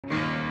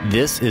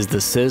This is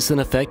the Citizen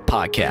Effect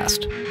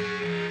Podcast.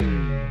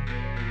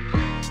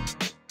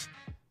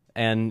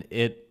 And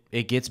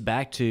it gets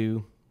back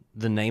to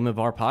the name of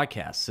our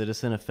podcast,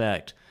 Citizen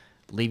Effect,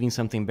 leaving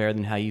something better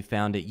than how you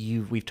found it.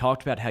 We've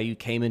talked about how you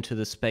came into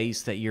the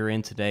space that you're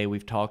in today.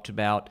 We've talked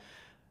about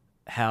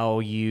how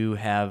you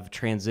have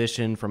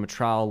transitioned from a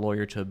trial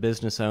lawyer to a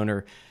business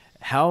owner.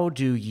 How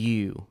do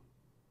you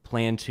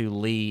plan to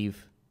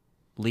leave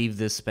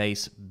this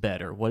space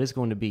better? What is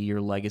going to be your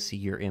legacy,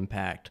 your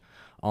impact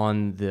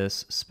on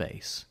this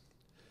space?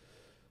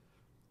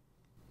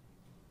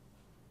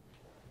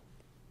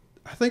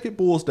 I think it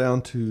boils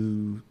down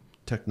to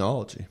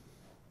technology.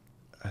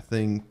 I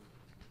think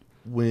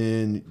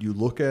when you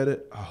look at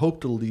it, I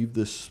hope to leave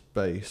this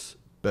space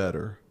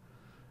better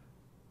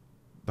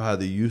by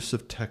the use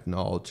of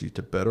technology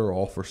to better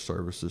offer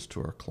services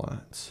to our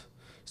clients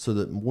so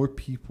that more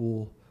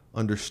people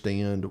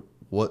understand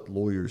what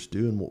lawyers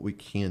do and what we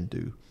can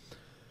do.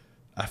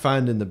 I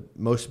find in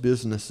most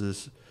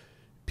businesses,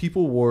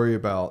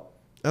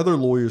 other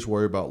lawyers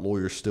worry about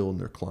lawyers stealing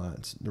their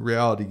clients. The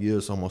reality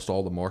is almost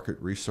all the market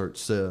research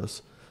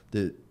says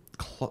that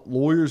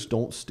lawyers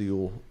don't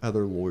steal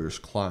other lawyers'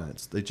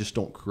 clients. They just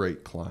don't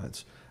create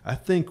clients. I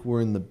think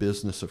we're in the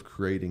business of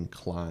creating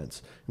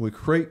clients. And we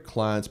create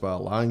clients by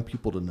allowing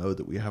people to know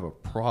that we have a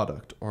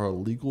product or a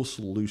legal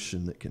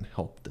solution that can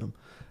help them.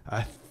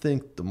 I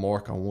think the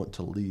mark I want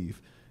to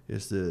leave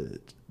is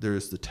that there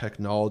is the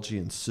technology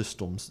and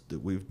systems that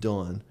we've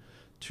done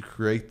to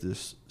create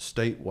this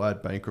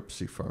statewide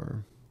bankruptcy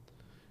firm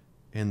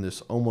and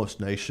this almost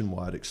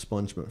nationwide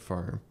expungement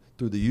firm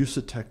through the use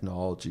of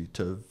technology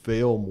to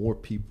avail more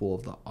people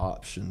of the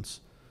options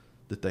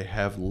that they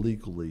have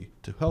legally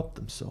to help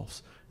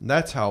themselves. And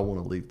that's how I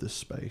want to leave this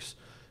space,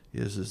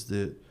 is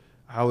that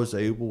I was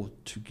able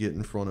to get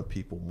in front of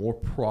people more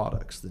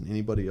products than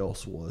anybody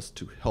else was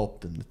to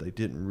help them that they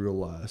didn't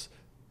realize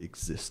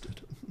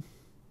existed.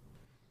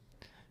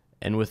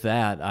 And with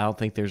that, I don't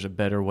think there's a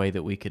better way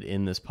that we could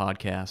end this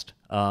podcast.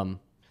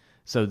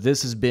 So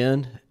this has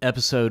been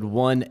episode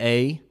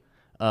 1A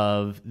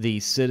of the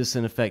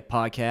Citizen Effect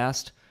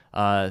Podcast.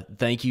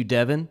 Thank you,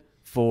 Devin,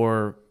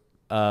 for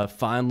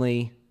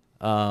finally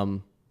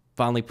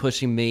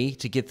pushing me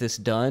to get this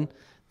done.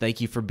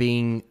 Thank you for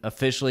being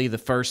officially the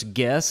first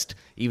guest,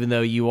 even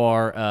though you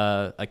are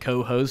a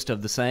co-host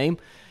of the same.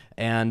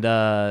 And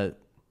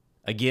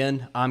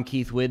again, I'm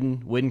Keith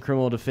Whiddon, Whiddon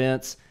Criminal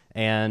Defense,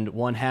 and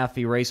one half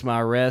Erase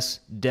My Arrest,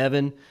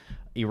 Devin,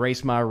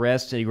 Erase My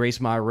Arrest at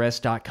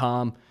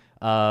erasemyarrest.com.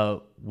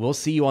 We'll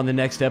see you on the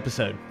next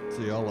episode.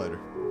 See y'all later.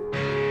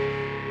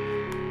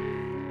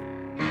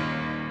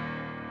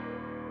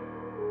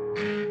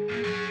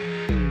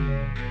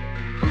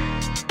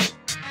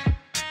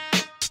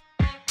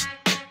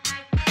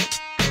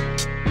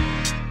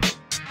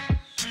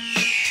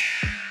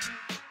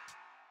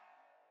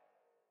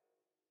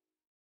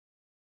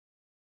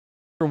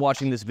 For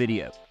watching this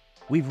video.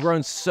 We've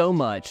grown so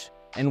much,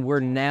 and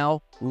we're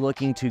now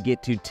looking to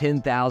get to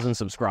 10,000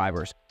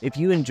 subscribers. If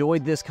you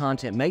enjoyed this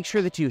content, make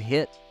sure that you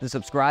hit the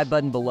subscribe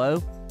button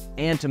below,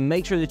 and to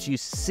make sure that you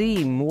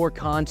see more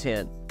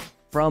content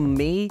from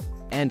me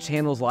and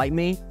channels like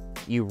me,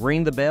 you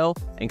ring the bell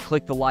and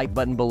click the like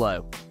button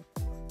below.